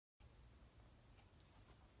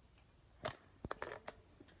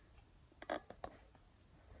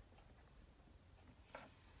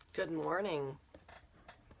Good morning.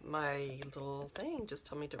 My little thing just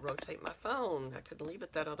told me to rotate my phone. I couldn't leave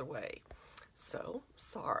it that other way. So,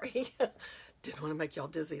 sorry. Didn't want to make y'all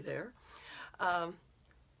dizzy there.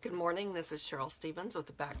 Good morning. This is Cheryl Stevens with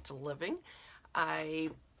the Back to Living.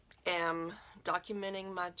 I am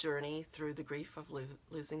documenting my journey through the grief of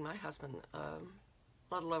losing my husband a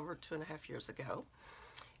little over 2.5 years ago.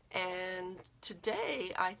 And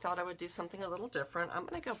today I thought I would do something a little different. I'm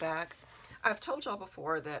going to go back. I've told y'all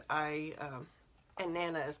before that and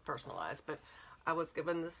Nana is personalized, but I was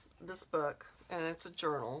given this book, and it's a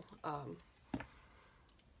journal,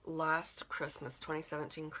 last Christmas,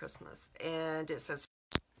 2017 Christmas, and it says,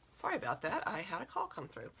 sorry about that, I had a call come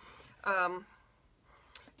through,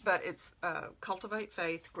 but it's Cultivate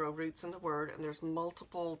Faith, Grow Roots in the Word, and there's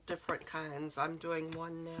multiple different kinds. I'm doing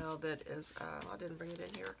one now that is, I didn't bring it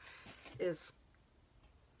in here, is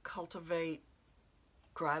Cultivate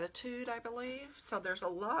Gratitude, I believe. So there's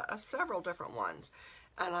several different ones,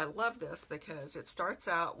 and I love this because it starts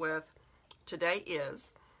out with today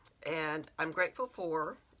is, and I'm grateful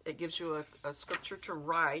for. It gives you a scripture to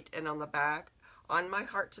write, and on the back, on my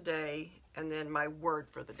heart today, and then my word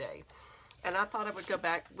for the day. And I thought I would go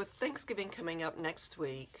back with Thanksgiving coming up next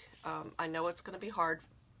week. I know it's going to be hard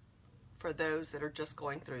for those that are just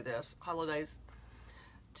going through this. Holidays,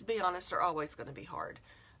 to be honest, are always going to be hard.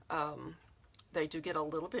 They do get a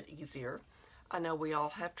little bit easier. I know we all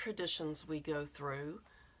have traditions we go through.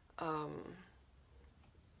 And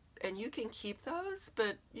you can keep those,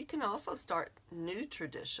 but you can also start new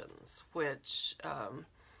traditions, which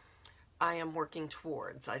I am working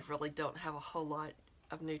towards. I really don't have a whole lot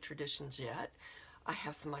of new traditions yet. I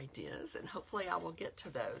have some ideas, and hopefully I will get to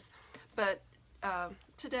those. But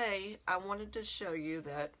today I wanted to show you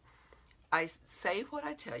that I say what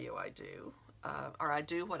I tell you I do, or I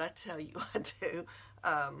do what I tell you I do,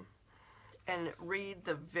 and read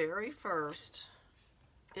the very first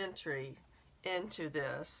entry into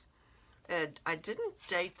this. And I didn't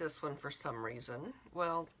date this one for some reason.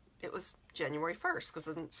 Well, it was January 1st, because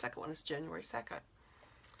the second one is January 2nd.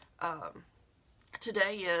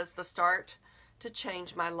 Today is the start to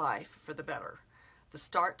change my life for the better. The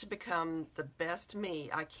start to become the best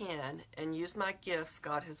me I can and use my gifts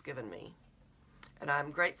God has given me. And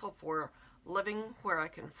I'm grateful for living where I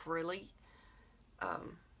can freely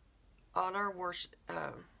honor,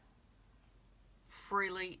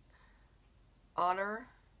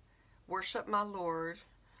 worship my Lord,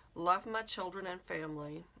 love my children and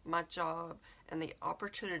family, my job, and the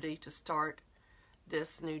opportunity to start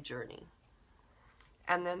this new journey.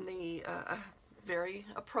 And then the very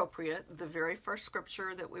appropriate, the very first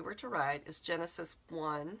scripture that we were to write is Genesis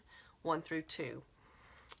 1:1-2.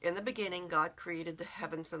 In the beginning, God created the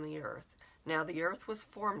heavens and the earth. Now the earth was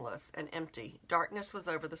formless and empty. Darkness was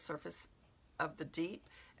over the surface of the deep,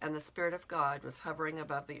 and the Spirit of God was hovering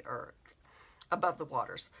above the earth, above the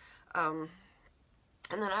waters. And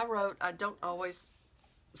then I wrote,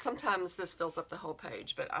 sometimes this fills up the whole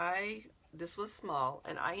page, but this was small,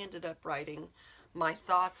 and I ended up writing my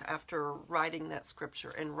thoughts after writing that scripture.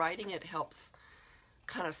 And writing it helps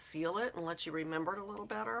kind of seal it and let you remember it a little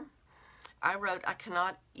better. I wrote, I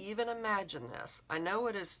cannot even imagine this. I know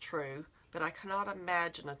it is true, but I cannot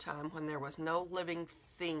imagine a time when there was no living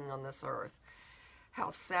thing on this earth. How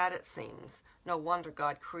sad it seems. No wonder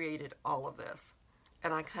God created all of this.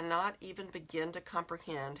 And I cannot even begin to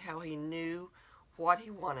comprehend how He knew what He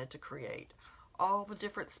wanted to create. All the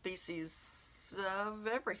different species of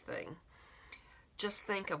everything. Just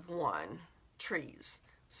think of one, trees.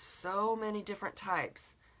 So many different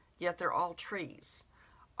types, yet they're all trees.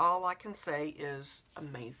 All I can say is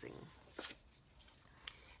amazing.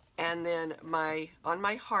 And then on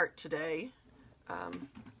my heart today,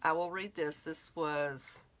 I will read this. This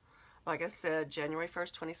was, like I said, January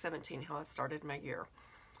 1st, 2017, how I started my year.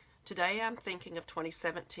 Today I'm thinking of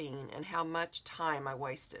 2017 and how much time I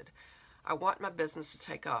wasted. I want my business to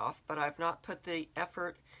take off, but I've not put the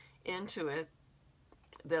effort into it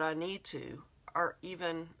that I need to, or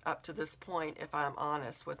even up to this point, if I'm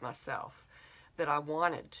honest with myself, that I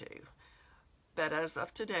wanted to. But as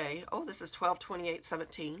of today, this is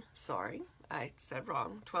 12/28/17. Sorry, I said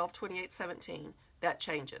wrong. 12/28/17. That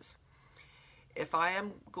changes. If I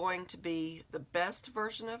am going to be the best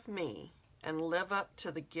version of me and live up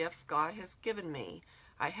to the gifts God has given me,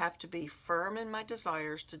 I have to be firm in my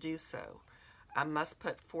desires to do so. I must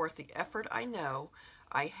put forth the effort I know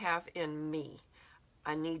I have in me.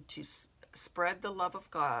 I need to spread the love of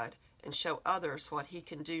God and show others what He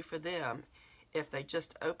can do for them if they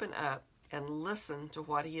just open up and listen to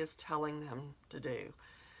what He is telling them to do.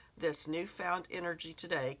 This newfound energy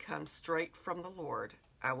today comes straight from the Lord.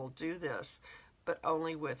 I will do this but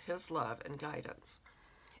only with His love and guidance.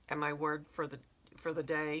 And my word for the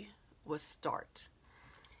day was start.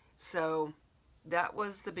 So that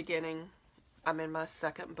was the beginning. I'm in my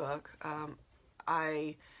second book.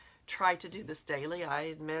 I try to do this daily. I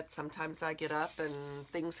admit sometimes I get up and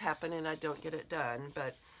things happen and I don't get it done,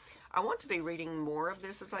 but I want to be reading more of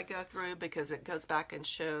this as I go through, because it goes back and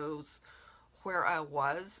shows where I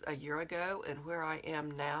was a year ago and where I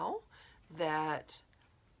am now, that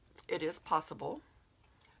it is possible.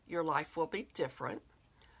 Your life will be different,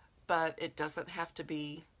 but it doesn't have to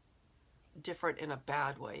be different in a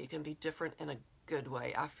bad way. It can be different in a good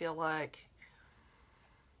way. I feel like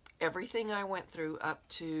everything I went through up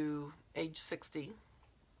to age 60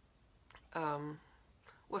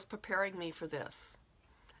 was preparing me for this.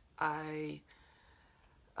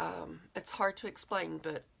 It's hard to explain,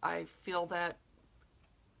 but I feel that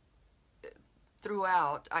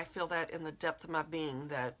throughout, I feel that in the depth of my being,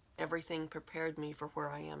 that everything prepared me for where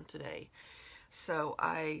I am today. So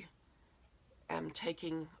I am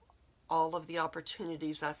taking all of the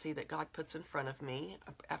opportunities I see that God puts in front of me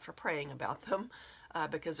after praying about them,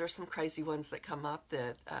 because there's some crazy ones that come up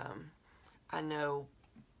that I know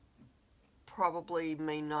probably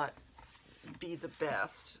may not be the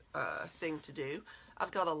best thing to do.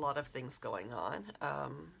 I've got a lot of things going on,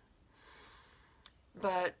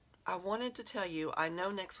 but I wanted to tell you, I know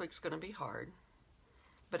next week's going to be hard,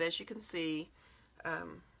 but as you can see,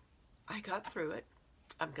 I got through it.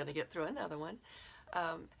 I'm going to get through another one.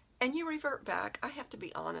 And you revert back. I have to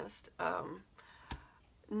be honest.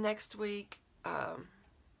 Next week,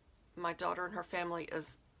 my daughter and her family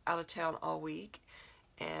is out of town all week,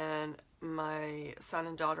 and my son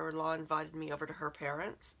and daughter-in-law invited me over to her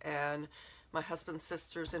parents, and my husband's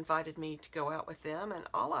sisters invited me to go out with them, and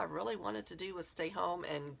all I really wanted to do was stay home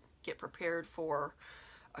and get prepared for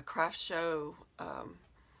a craft show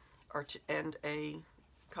and a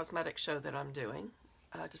cosmetic show that I'm doing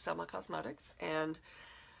to sell my cosmetics, and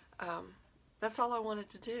that's all I wanted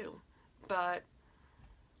to do. But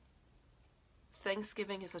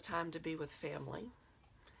Thanksgiving is a time to be with family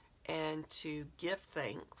and to give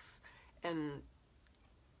thanks, and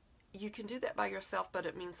you can do that by yourself, but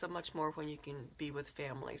it means so much more when you can be with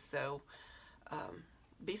family. So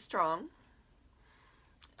be strong.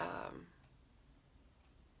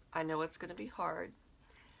 I know it's going to be hard,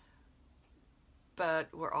 but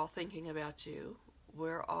we're all thinking about you.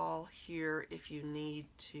 We're all here if you need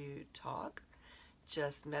to talk.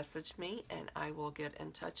 Just message me and I will get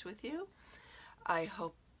in touch with you. I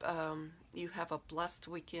hope you have a blessed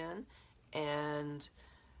weekend and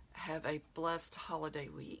have a blessed holiday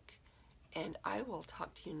week. And I will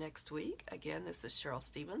talk to you next week. Again, this is Cheryl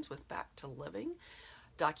Stevens with Back to Living,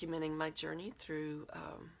 documenting my journey through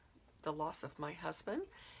the loss of my husband.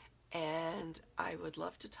 And I would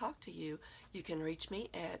love to talk to you. You can reach me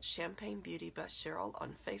at Champagne Beauty by Cheryl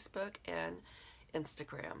on Facebook and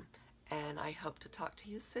Instagram. And I hope to talk to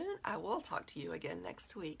you soon. I will talk to you again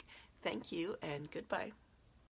next week. Thank you and goodbye.